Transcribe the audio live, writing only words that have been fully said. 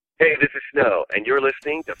Hey, this is Snow, and you're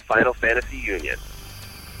listening to Final Fantasy Union.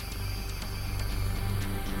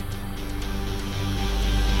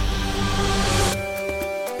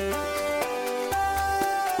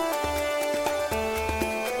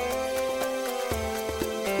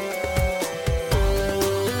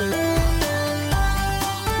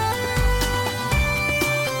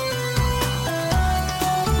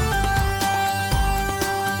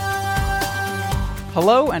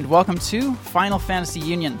 Hello and welcome to Final Fantasy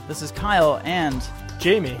Union. This is Kyle and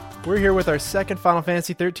Jamie. We're here with our second Final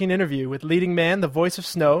Fantasy 13 interview with leading man, the voice of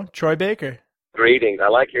Snow, Troy Baker. Greetings. I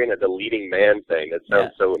like hearing the leading man thing. That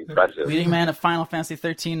sounds so impressive. Leading man of Final Fantasy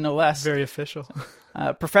 13, no less. Very official.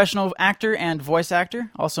 Professional actor and voice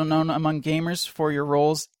actor, also known among gamers for your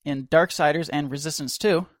roles in Darksiders and Resistance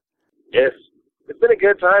 2. Yes. It's been a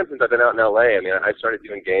good time since I've been out in L.A. I mean, I started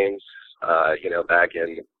doing games, back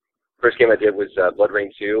in... First game I did was Blood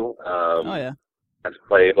Rain 2. Oh, yeah. I had to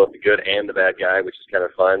play both the good and the bad guy, which is kind of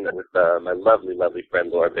fun, with my lovely, lovely friend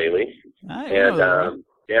Laura Bailey.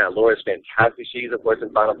 Laura's fantastic. She's, of course,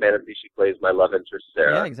 in Final Fantasy. She plays my love interest,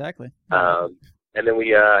 Sarah. Yeah, exactly. And then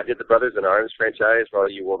we did the Brothers in Arms franchise for all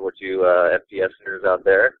you World War II FPSers out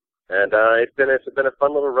there. And it's been a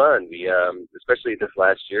fun little run. We especially this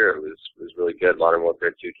last year, it was really good. Modern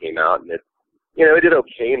Warfare 2 came out, and it did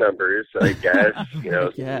okay numbers, I guess.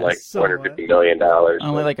 Like $450 million.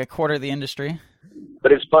 Only like a quarter of the industry.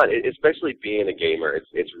 But it's fun, especially being a gamer.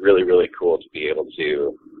 It's really, really cool to be able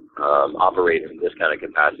to operate in this kind of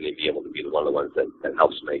capacity and be able to be one of the ones that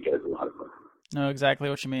helps make it. It's a lot of fun. Know exactly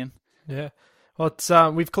what you mean. Yeah. Well, it's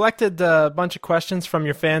we've collected a bunch of questions from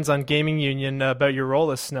your fans on Gaming Union about your role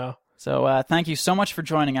as Snow. So thank you so much for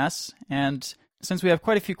joining us. And since we have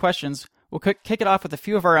quite a few questions, we'll kick it off with a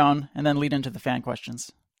few of our own and then lead into the fan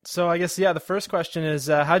questions. So I guess, the first question is,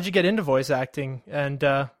 how'd you get into voice acting, and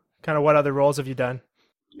kind of what other roles have you done?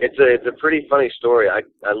 It's a pretty funny story. I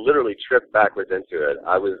literally tripped backwards into it.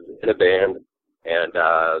 I was in a band, and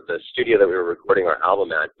the studio that we were recording our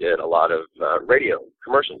album at did a lot of radio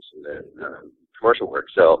commercials and commercial work.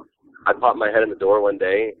 So I popped my head in the door one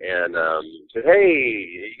day and said, "Hey,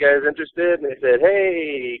 you guys interested?" And they said,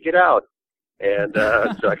 "Hey, get out." And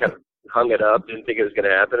so I kind of hung it up, didn't think it was going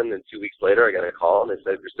to happen, and then 2 weeks later I got a call and they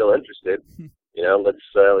said, "If you're still interested,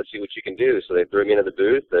 let's see what you can do." So they threw me into the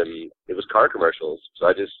booth, and it was car commercials. So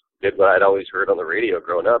I just did what I'd always heard on the radio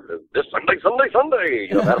growing up: "This Sunday,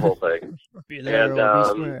 that whole thing." And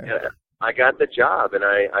I got the job, and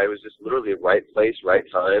I was just literally right place, right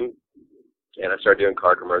time, and I started doing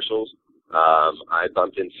car commercials. I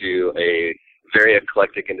bumped into a very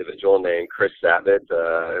eclectic individual named Chris Sabat,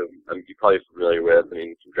 you're probably familiar with,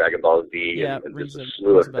 from Dragon Ball Z and just a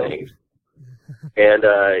slew of things. And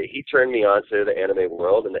he turned me on to the anime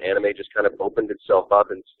world, and the anime just kind of opened itself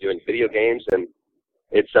up into doing video games. And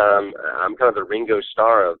it's I'm kind of the Ringo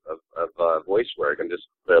Starr of voice work. I'm just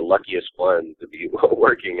the luckiest one to be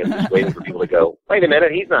working and just waiting for people to go, "Wait a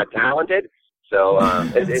minute, he's not talented." So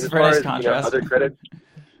as far as other credits.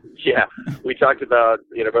 Yeah, we talked about,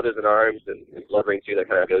 Brothers in Arms and Blood Rain 2. That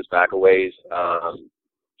kind of goes back a ways.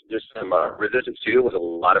 There's some Resistance 2 was a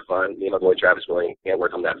lot of fun. Me and my boy Travis Willingham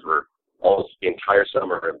worked on that for almost the entire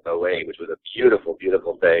summer of 2008, which was a beautiful,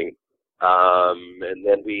 beautiful thing. And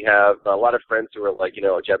then we have a lot of friends who are like,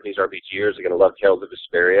 Japanese RPGers are going to love Tales of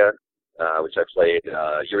Vesperia, which I played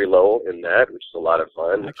Yuri Lowell in that, which is a lot of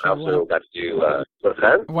fun. Actually, I also got to do, what's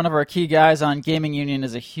that? One of our key guys on Gaming Union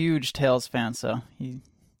is a huge Tales fan, so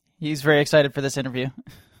he's very excited for this interview.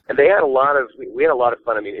 And we had a lot of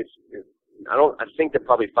fun. I mean, I think that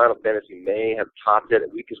probably Final Fantasy may have topped it,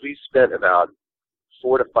 because we spent about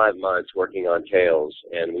 4 to 5 months working on Tales,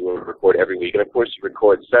 and we would record every week. And of course, you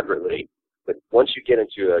record separately, but once you get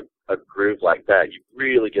into a groove like that, you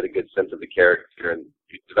really get a good sense of the character, and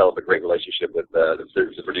you develop a great relationship with the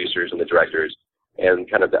producers and the directors, and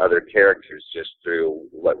kind of the other characters just through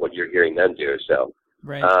what you're hearing them do. So.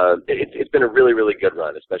 Right. It's been a really, really good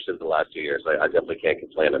run, especially the last 2 years. I definitely can't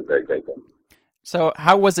complain. I'm very grateful. So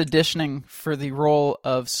how was auditioning for the role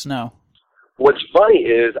of Snow? What's funny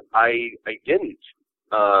is I didn't.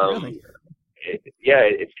 Really?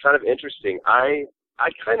 It's kind of interesting. I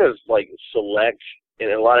kind of select,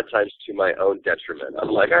 and a lot of times to my own detriment. I'm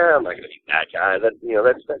like, I'm not going to be that guy.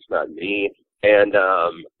 That's not me. And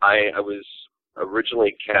I was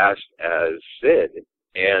originally cast as Sid,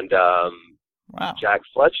 and wow. Jack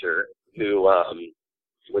Fletcher, who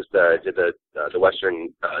did the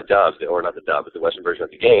Western dub, or not the dub, but the Western version of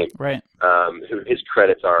the game. Right. Who his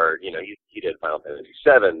credits are, he did Final Fantasy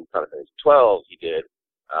VII, Final Fantasy 12. He did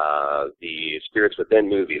the Spirits Within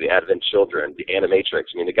movie, the Advent Children, the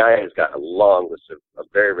Animatrix. I mean, the guy has got a long list of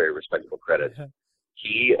very, very respectable credits. Yeah.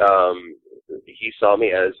 he saw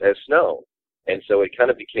me as Snow. And so it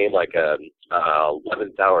kind of became like a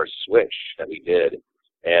 11th hour switch that we did.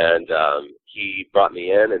 And he brought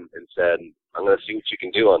me in and said, I'm going to see what you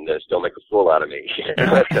can do on this. Don't make a fool out of me.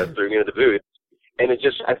 Threw me into the booth. And it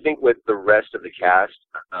just, I think with the rest of the cast,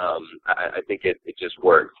 I think it just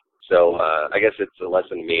worked. So I guess it's a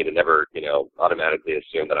lesson to me to never, automatically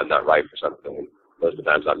assume that I'm not right for something. Most of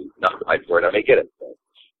the times I'm not right for it. I may get it.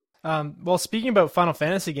 Well, speaking about Final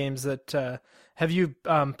Fantasy games, have you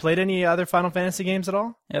played any other Final Fantasy games at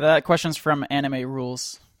all? Yeah, that question's from Anime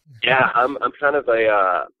Rules. Yeah, I'm kind of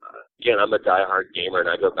I'm a diehard gamer, and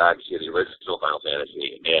I go back to the original Final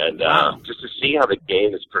Fantasy, and just to see how the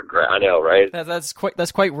game has progressed. I know, right? That's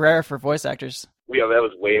quite rare for voice actors. That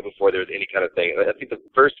was way before there was any kind of thing. I think the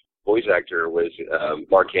first voice actor was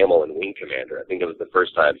Mark Hamill in Wing Commander. I think it was the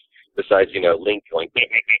first time, besides Link going.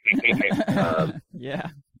 Yeah.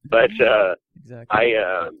 But exactly.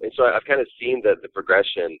 and so I've kind of seen the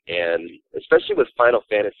progression, and especially with Final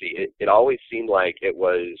Fantasy, it always seemed like it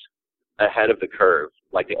was ahead of the curve.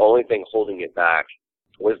 Like the only thing holding it back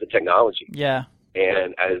was the technology. Yeah.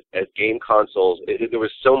 And as game consoles, there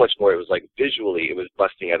was so much more. It was like visually, it was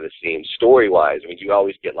busting out of the seams. Story-wise, I mean, you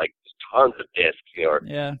always get like tons of discs,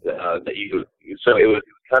 that you. So it was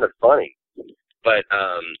kind of funny. But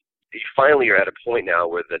finally, you're at a point now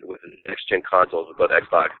with the next gen consoles, with both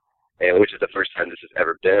Xbox, and which is the first time this has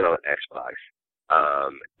ever been on Xbox,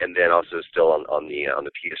 and then also still on the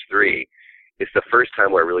PS3. It's the first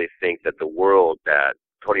time where I really think that the world that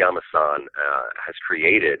Toriyama-san has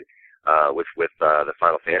created with the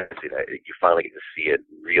Final Fantasy, that you finally get to see it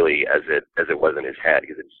really as it was in his head,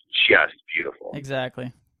 because it's just beautiful.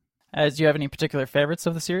 Exactly. Do you have any particular favorites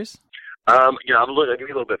of the series? I'm going to be a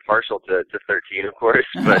little bit partial to 13, of course,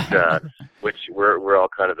 but which we're all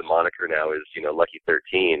kind of the moniker now is Lucky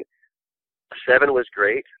 13. 7 was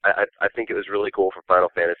great. I think it was really cool for Final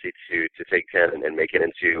Fantasy to take 10 and make it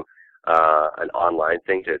into an online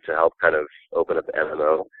thing to help kind of open up the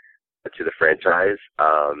MMO to the franchise.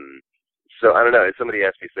 So I don't know. If somebody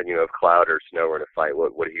asked me, said, if Cloud or Snow were in a fight,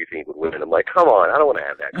 what do you think would win? And I'm like, come on, I don't want to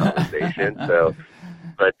have that conversation. So,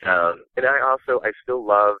 but and I still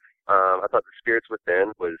love. I thought The Spirits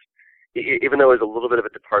Within was, even though it was a little bit of a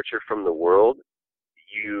departure from the world,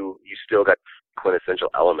 you still got quintessential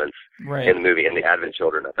elements in the movie, and the Advent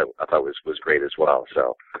Children I thought was great as well.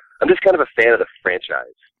 So I'm just kind of a fan of the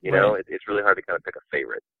franchise. It's really hard to kind of pick a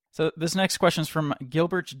favorite. So this next question is from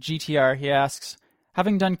Gilbert GTR. He asks,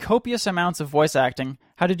 having done copious amounts of voice acting,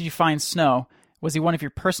 how did you find Snow? Was he one of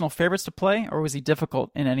your personal favorites to play, or was he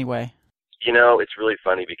difficult in any way? It's really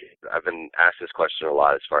funny because I've been asked this question a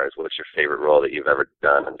lot as far as what's your favorite role that you've ever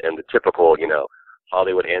done. And the typical,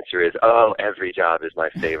 Hollywood answer is, oh, every job is my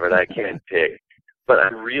favorite. I can't pick. But I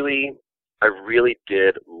really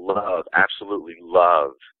did absolutely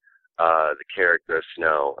love the character of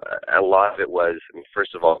Snow. A lot of it was,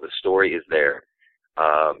 first of all, the story is there.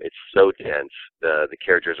 It's so dense. The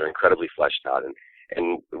characters are incredibly fleshed out.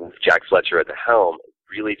 And with Jack Fletcher at the helm,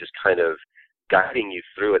 really just kind of guiding you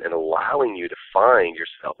through it and allowing you to find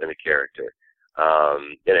yourself in a character.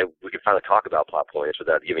 And we can finally talk about plot points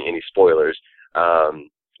without giving any spoilers.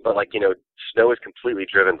 But Snow is completely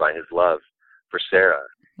driven by his love for Sarah.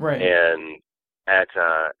 Right. And at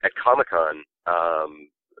Comic-Con,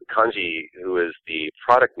 Kanji, who is the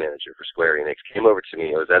product manager for Square Enix, came over to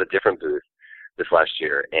me. I was at a different booth this last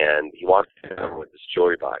year, and he walked over with this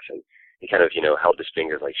jewelry box, and he kind of, held his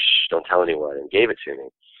fingers like, shh, don't tell anyone, and gave it to me.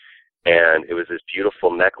 And it was this beautiful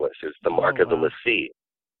necklace. It was the Mark of the Lassie.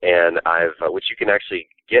 And which you can actually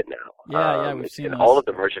get now. Yeah, we've seen and those. all of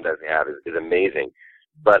the merchandise they have is amazing.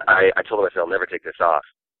 But I told him, I said, I'll never take this off.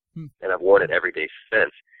 And I've worn it every day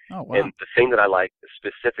since. Oh, wow. And the thing that I like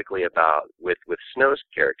specifically about with Snow's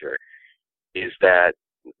character is that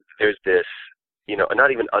there's this,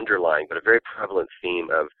 not even underlying, but a very prevalent theme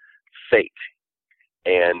of fate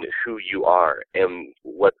and who you are. And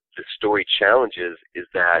what the story challenges is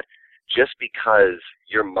that just because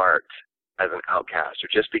you're marked as an outcast, or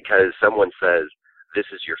just because someone says this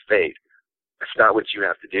is your fate, that's not what you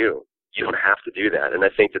have to do. You don't have to do that. And I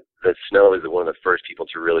think that Snow is one of the first people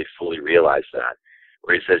to really fully realize that,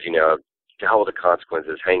 where he says, to hell with the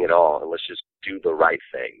consequences, hang it all, and let's just do the right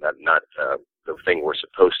thing, not the thing we're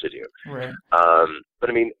supposed to do. Right. But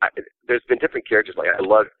there's been different characters. Like, I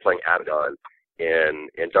love playing Abaddon in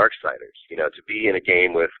Darksiders. To be in a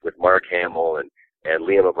game with Mark Hamill and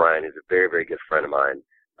Liam O'Brien is a very, very good friend of mine.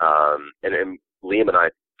 And Liam and I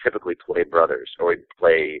typically play brothers, or we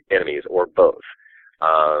play enemies, or both.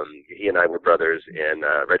 He and I were brothers in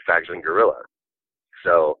Red Faction Guerrilla.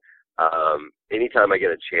 So anytime I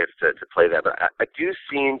get a chance to play that. But I do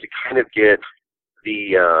seem to kind of get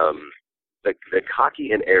the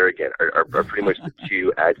cocky and arrogant are pretty much the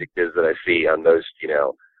two adjectives that I see on most,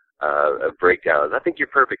 breakdowns. I think you're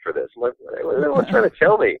perfect for this. I'm like, what are you trying to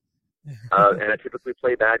tell me? And I typically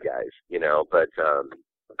play bad guys, but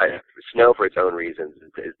Snow, for its own reasons,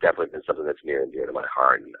 has definitely been something that's near and dear to my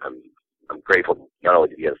heart. And I'm grateful not only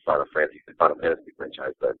to be a Final Fantasy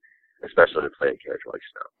franchise, but especially to play a character like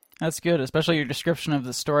Snow. That's good, especially your description of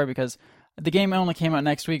the story, because the game only came out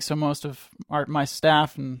next week, so most of my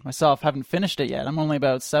staff and myself haven't finished it yet. I'm only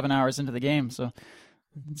about 7 hours into the game, so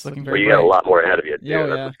it's looking very Well, you got a lot more ahead of you, too. Yeah,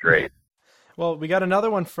 That's great. Well, we got another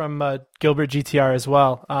one from Gilbert GTR as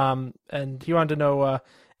well, and he wanted to know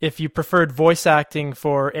if you preferred voice acting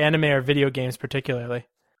for anime or video games particularly.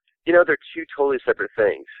 They're two totally separate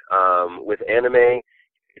things. With anime,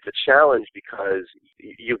 it's a challenge because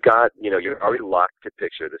you've got, you're already locked to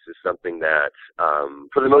picture. This is something that,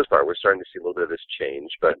 for the most part, we're starting to see a little bit of this change,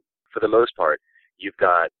 but for the most part, you've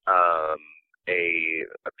got a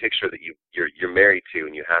picture that you're married to,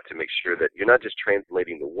 and you have to make sure that you're not just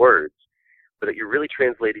translating the words, but that you're really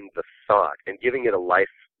translating the thought and giving it a life,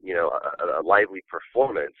 a lively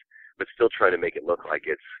performance, but still trying to make it look like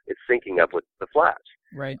it's syncing up with the flash.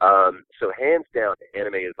 Right. So hands down,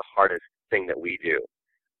 anime is the hardest thing that we do.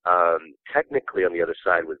 Technically, on the other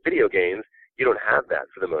side, with video games, you don't have that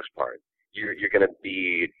for the most part. You're going to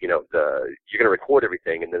be, you're going to record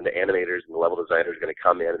everything, and then the animators and the level designers are going to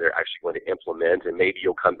come in, and they're actually going to implement, and maybe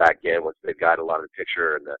you'll come back in once they've got a lot of the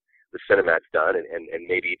picture and the cinemat's done, and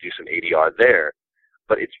maybe do some ADR there.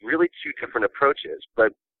 But it's really two different approaches.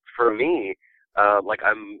 But for me, I'm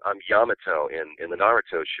Yamato in the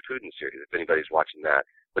Naruto Shippuden series, if anybody's watching that.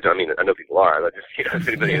 But I know people are, but just, if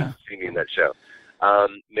anybody has seen me in that show.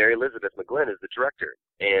 Mary Elizabeth McGlynn is the director,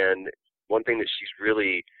 and one thing that she's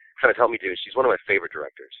really kind of helped me do is she's one of my favorite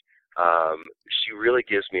directors. She really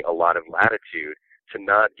gives me a lot of latitude to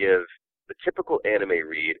not give the typical anime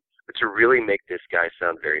read, but to really make this guy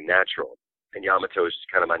sound very natural. And Yamato is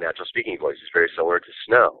just kind of my natural speaking voice. He's very similar to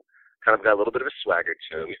Snow. Kind of got a little bit of a swagger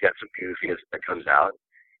to him. He's got some goofiness that comes out.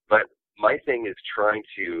 But my thing is trying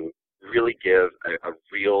to really give a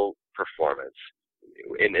real performance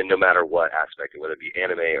in no matter what aspect, whether it be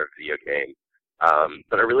anime or video game.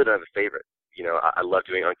 But I really don't have a favorite. I love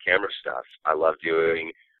doing on-camera stuff. I love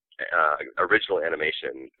doing original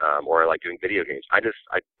animation, or I like doing video games. I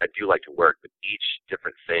do like to work, but each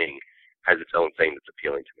different thing has its own thing that's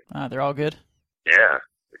appealing to me. They're all good? Yeah,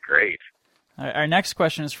 they're great. Our next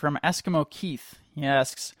question is from Eskimo Keith. He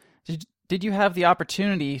asks, did you have the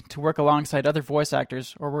opportunity to work alongside other voice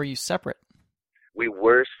actors, or were you separate? We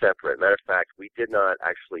were separate. Matter of fact, we did not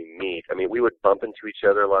actually meet. We would bump into each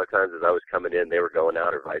other a lot of times as I was coming in, they were going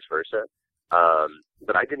out, or vice versa.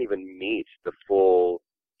 But I didn't even meet the full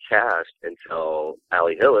cast until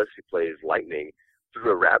Allie Hillis, who plays Lightning,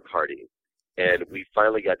 threw a rap party. And we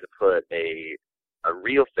finally got to put a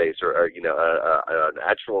real face, or an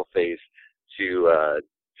actual face to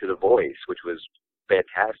the voice, which was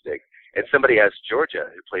fantastic. And somebody asked Georgia,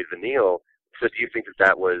 who plays Vanille, so do you think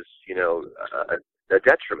that was, a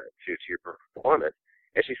detriment to your performance?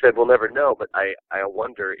 And she said, we'll never know, but I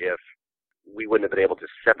wonder if we wouldn't have been able to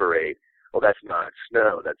separate, that's not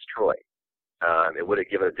Snow, that's Troy. It would have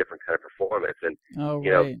given a different kind of performance. And,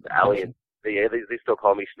 right. Allie and they still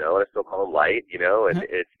call me Snow, and I still call them Light, and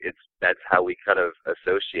that's how we kind of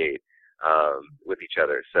associate with each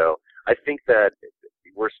other. So I think that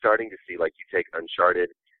we're starting to see, like you take Uncharted,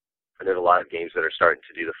 and there's a lot of games that are starting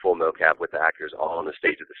to do the full mocap with the actors all on the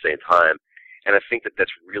stage at the same time. And I think that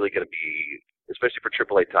that's really going to be, especially for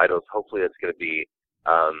AAA titles, hopefully that's going to be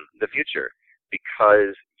the future,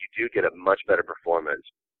 because you do get a much better performance.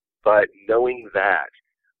 But knowing that,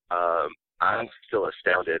 I'm still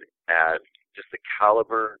astounded at just the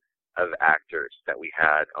caliber of actors that we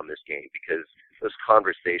had on this game, because those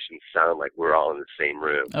conversations sound like we're all in the same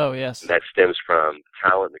room. Oh, yes. And that stems from the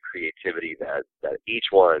talent and the creativity that each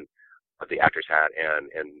one of the actors had, and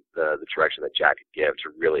the direction that Jack could give to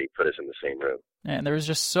really put us in the same room. And there was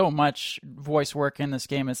just so much voice work in this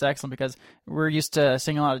game. It's excellent because we're used to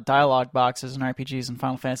seeing a lot of dialogue boxes in RPGs and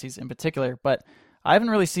Final Fantasies in particular, but I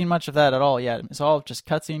haven't really seen much of that at all yet. It's all just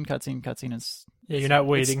cutscene. You're not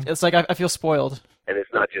waiting. It's like I feel spoiled. And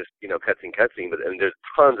it's not just, cutscene, but there's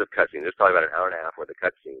tons of cutscenes. There's probably about an hour and a half worth of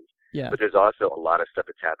cutscenes. Yeah. But there's also a lot of stuff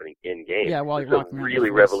that's happening in game. Yeah, while you're walking around. It's a really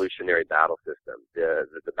revolutionary battle system. The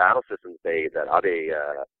battle systems that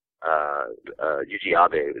Yuji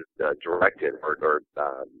Abe directed or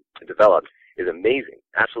developed is amazing,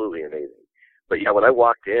 absolutely amazing. But yeah, when I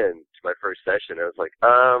walked in to my first session, I was like,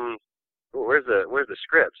 where's the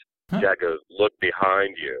script? Jack goes, "Look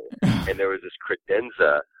behind you." And there was this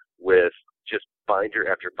credenza with just binder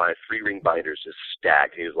after binder, 3-ring binders just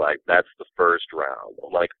stacked. He was like, "That's the first round."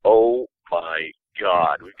 I'm like, "Oh my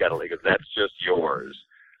God, we've got to leave. That's just yours."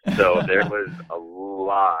 So there was a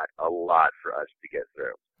lot for us to get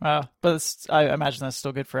through. Wow, but I imagine that's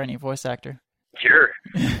still good for any voice actor. Sure.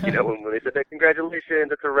 When they said that, "Congratulations,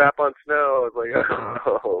 it's a wrap on Snow," I was like,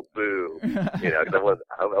 "Oh, boo." Because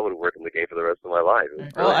I would work in the game for the rest of my life.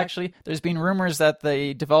 Well, actually, there's been rumors that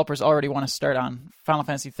the developers already want to start on Final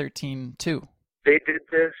Fantasy 13-2. They did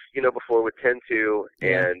this, before with 10-2,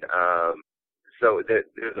 and so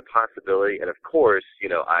there's a possibility. And of course,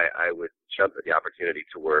 I would jump at the opportunity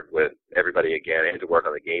to work with everybody again and to work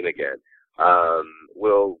on the game again.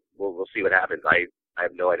 We'll see what happens. I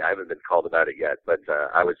have no idea. I haven't been called about it yet, but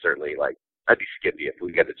I would certainly I'd be skippy if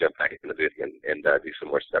we get to jump back in the booth and do some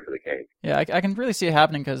more stuff for the game. Yeah, I can really see it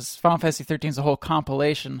happening because Final Fantasy 13 is a whole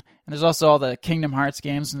compilation, and there's also all the Kingdom Hearts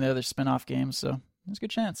games and the other spin-off games, so there's a good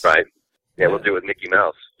chance. Right. Yeah, we'll do it with Mickey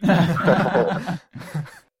Mouse.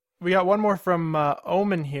 We got one more from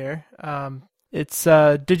Omen here. It's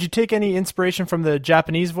did you take any inspiration from the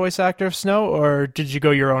Japanese voice actor of Snow, or did you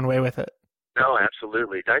go your own way with it? No,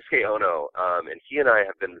 absolutely. Daisuke Ono, and he and I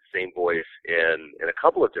have been the same voice in a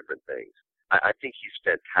couple of different things. I think he's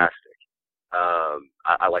fantastic.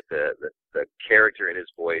 I like the character in his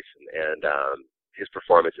voice, and his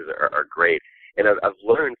performances are great. And I've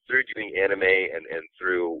learned through doing anime and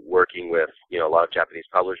through working with a lot of Japanese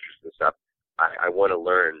publishers and stuff. I want to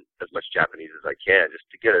learn as much Japanese as I can just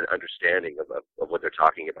to get an understanding of what they're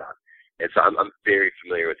talking about. And so I'm very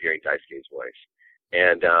familiar with hearing Daisuke's voice.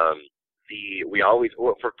 And we always,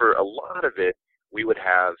 for a lot of it, we would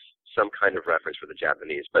have some kind of reference for the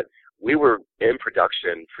Japanese, but we were in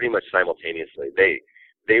production pretty much simultaneously.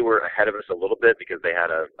 They were ahead of us a little bit because they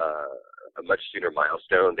had a much sooner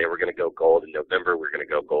milestone. They were going to go gold in November. We're going to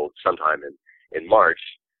go gold sometime in March.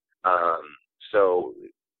 So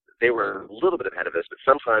they were a little bit ahead of us, but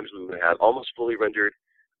sometimes we would have almost fully rendered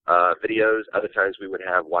videos. Other times we would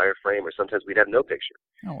have wireframe, or sometimes we'd have no picture.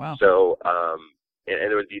 Oh, wow. So, and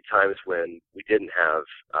there would be times when we didn't have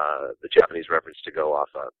the Japanese reference to go off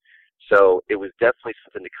of. So it was definitely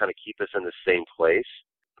something to kind of keep us in the same place,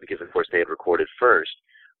 because of course they had recorded first.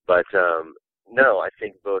 But no, I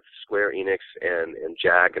think both Square Enix and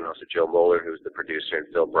Jack, and also Joe Moeller, who was the producer, and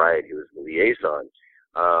Phil Bright, who was the liaison,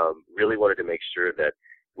 really wanted to make sure that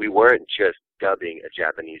we weren't just dubbing a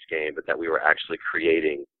Japanese game, but that we were actually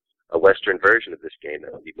creating a Western version of this game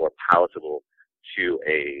that would be more palatable to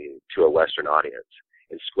a Western audience.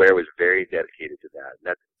 And Square was very dedicated to that. And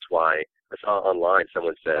that's why I saw online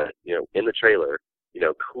someone said, in the trailer,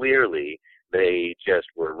 clearly they just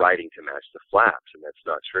were writing to match the flaps, and that's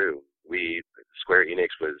not true. Square Enix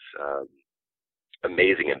was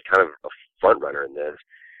amazing and kind of a front runner in this,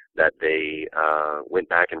 that they went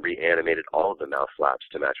back and reanimated all of the mouth flaps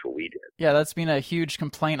to match what we did. Yeah, that's been a huge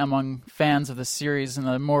complaint among fans of the series in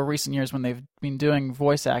the more recent years when they've been doing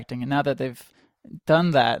voice acting. And now that they've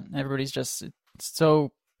done that, everybody's just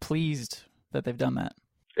so pleased that they've done that.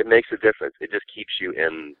 It makes a difference. It just keeps you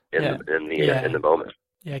in the moment.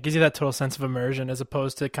 Yeah, it gives you that total sense of immersion as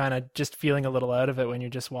opposed to kind of just feeling a little out of it when you're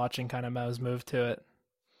just watching kind of mouths move to it.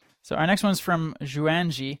 So our next one's from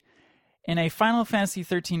Juanji. In a Final Fantasy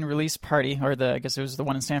 13 release party, or I guess it was the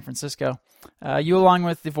one in San Francisco, you, along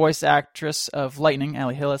with the voice actress of Lightning,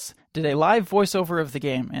 Ali Hillis, did a live voiceover of the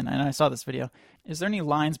game, and I saw this video. Is there any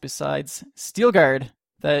lines besides Steelguard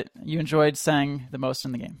that you enjoyed saying the most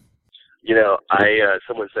in the game?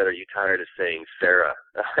 Someone said, "Are you tired of saying Sarah?"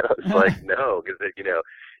 I was like, "No," because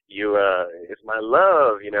it's my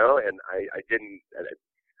love, and I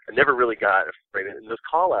never really got afraid. And those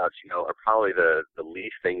call-outs, are probably the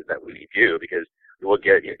least things that we do, because we'll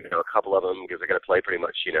get, a couple of them, because they're going to play pretty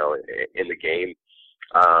much, in the game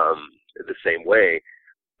the same way.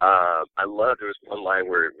 I love, there was one line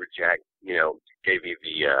where Jack, gave me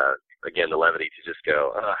the levity to just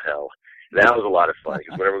go, "Oh, hell." That was a lot of fun,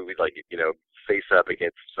 because whenever we'd, face up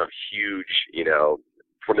against some huge,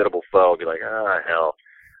 formidable foe, be like, "Ah, hell."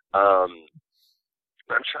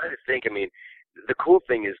 I'm trying to think. I mean, the cool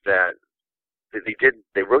thing is that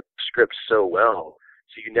they wrote the script so well,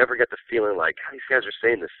 so you never get the feeling like, "God, these guys are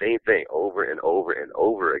saying the same thing over and over and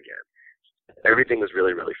over again." Everything was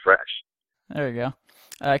really, really fresh. There you go.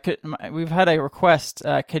 We've had a request.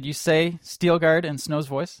 Could you say Steelguard in Snow's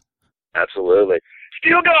voice? Absolutely.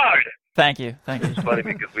 Steelguard! Thank you. It's funny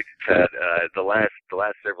because we just had the last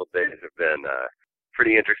several days have been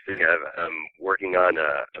pretty interesting. I'm working on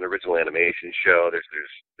an original animation show.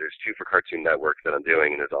 There's two for Cartoon Network that I'm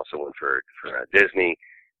doing, and there's also one for Disney.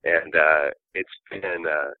 And it's been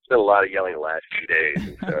a lot of yelling the last few days,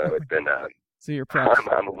 and so it's been. So you're prepped.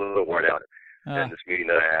 I'm a little worn out. And this meeting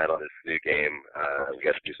that I had on this new game, we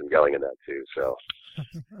got to do some yelling in that too. So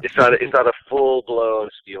it's not a full blown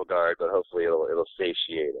steel guard, but hopefully it'll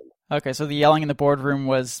satiate him. Okay, so the yelling in the boardroom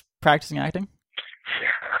was practicing acting?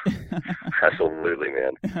 Yeah, absolutely,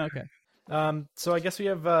 man. Okay. So I guess we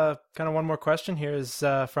have kind of one more question here is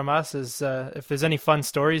from us is if there's any fun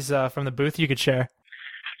stories from the booth you could share.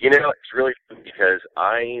 You know, it's really fun because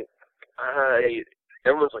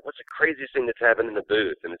everyone's like, what's the craziest thing that's happened in the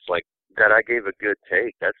booth? And it's like, that I gave a good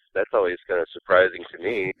take. That's always kind of surprising to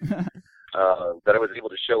me. That I was able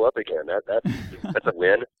to show up again. That's a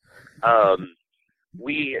win. There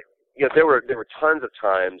were tons of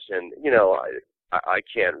times, and I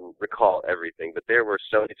can't recall everything, but there were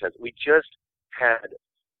so many times we just had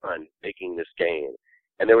fun making this game,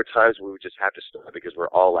 and there were times we would just have to stop because we're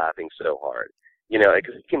all laughing so hard.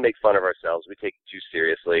 Because we can make fun of ourselves. We take it too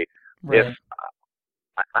seriously. Right. If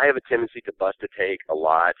I have a tendency to bust a take a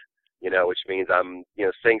lot, which means I'm,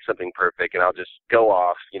 saying something perfect, and I'll just go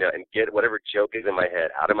off, and get whatever joke is in my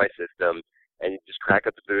head out of my system, and just crack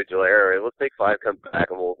up the booth. You're like, all right, let's take 5, come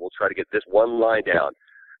back, and we'll try to get this one line down.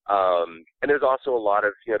 And there's also a lot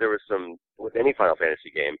of, there was some, with any Final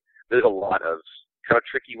Fantasy game, there's a lot of kind of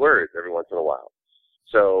tricky words every once in a while.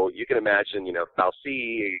 So you can imagine,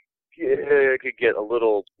 Fal'Cie could get a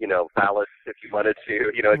little, phallus if you wanted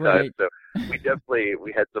to, Right. So we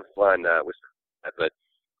had some fun with that. But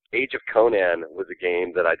Age of Conan was a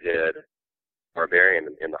game that I did,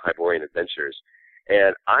 Barbarian in the Hyborian Adventures,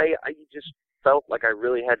 and I just felt like I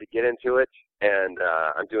really had to get into it, and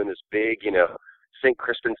I'm doing this big, St.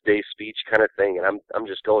 Crispin's Day speech kind of thing, and I'm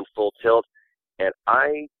just going full tilt, and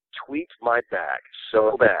I tweaked my back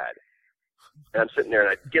so bad, and I'm sitting there,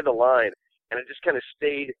 and I give the line, and I just kind of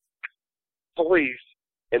stayed poised,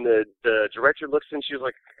 and the director looks and she was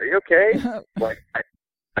like, "Are you okay?" Like,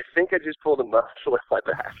 I think I just pulled a muscle in my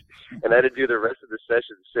back, and I had to do the rest of the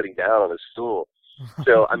session sitting down on a stool.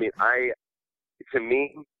 So, I mean, to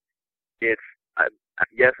me, it's,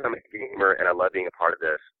 yes, I'm a gamer, and I love being a part of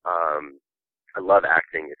this. I love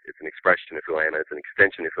acting. It's an expression of who I am, and it's an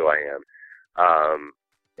extension of who I am.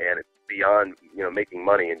 And it's beyond, making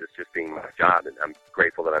money and just being my job, and I'm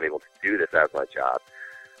grateful that I'm able to do this as my job.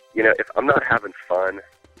 If I'm not having fun,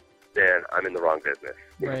 then I'm in the wrong business.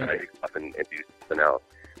 Right. I need to go up and do something else.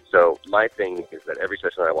 So my thing is that every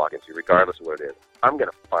session I walk into, regardless of what it is, I'm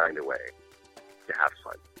going to find a way to have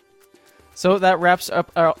fun. So that wraps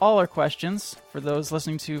up all our questions. For those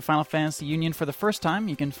listening to Final Fantasy Union for the first time,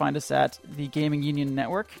 you can find us at the Gaming Union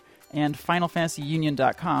Network and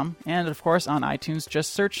FinalFantasyUnion.com. And, of course, on iTunes,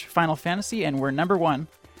 just search Final Fantasy, and we're number 1.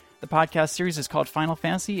 The podcast series is called Final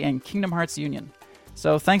Fantasy and Kingdom Hearts Union.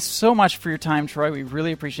 So thanks so much for your time, Troy. We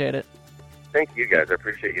really appreciate it. Thank you, guys. I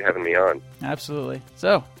appreciate you having me on. Absolutely.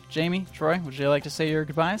 So, Jamie, Troy, would you like to say your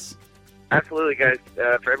goodbyes? Absolutely, guys.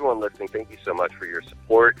 For everyone listening, thank you so much for your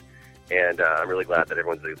support. And I'm really glad that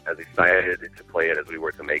everyone's as excited to play it as we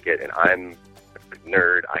were to make it. And I'm a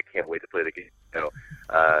nerd. I can't wait to play the game. So,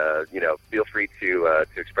 feel free to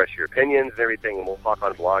express your opinions and everything, and we'll talk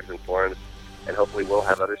on blogs and forums. And hopefully we'll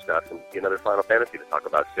have other stuff and another Final Fantasy to talk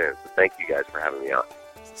about soon. So thank you guys for having me on.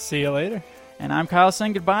 See you later. And I'm Kyle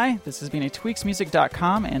saying goodbye. This has been a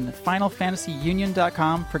TweaksMusic.com and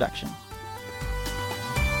FinalFantasyUnion.com production.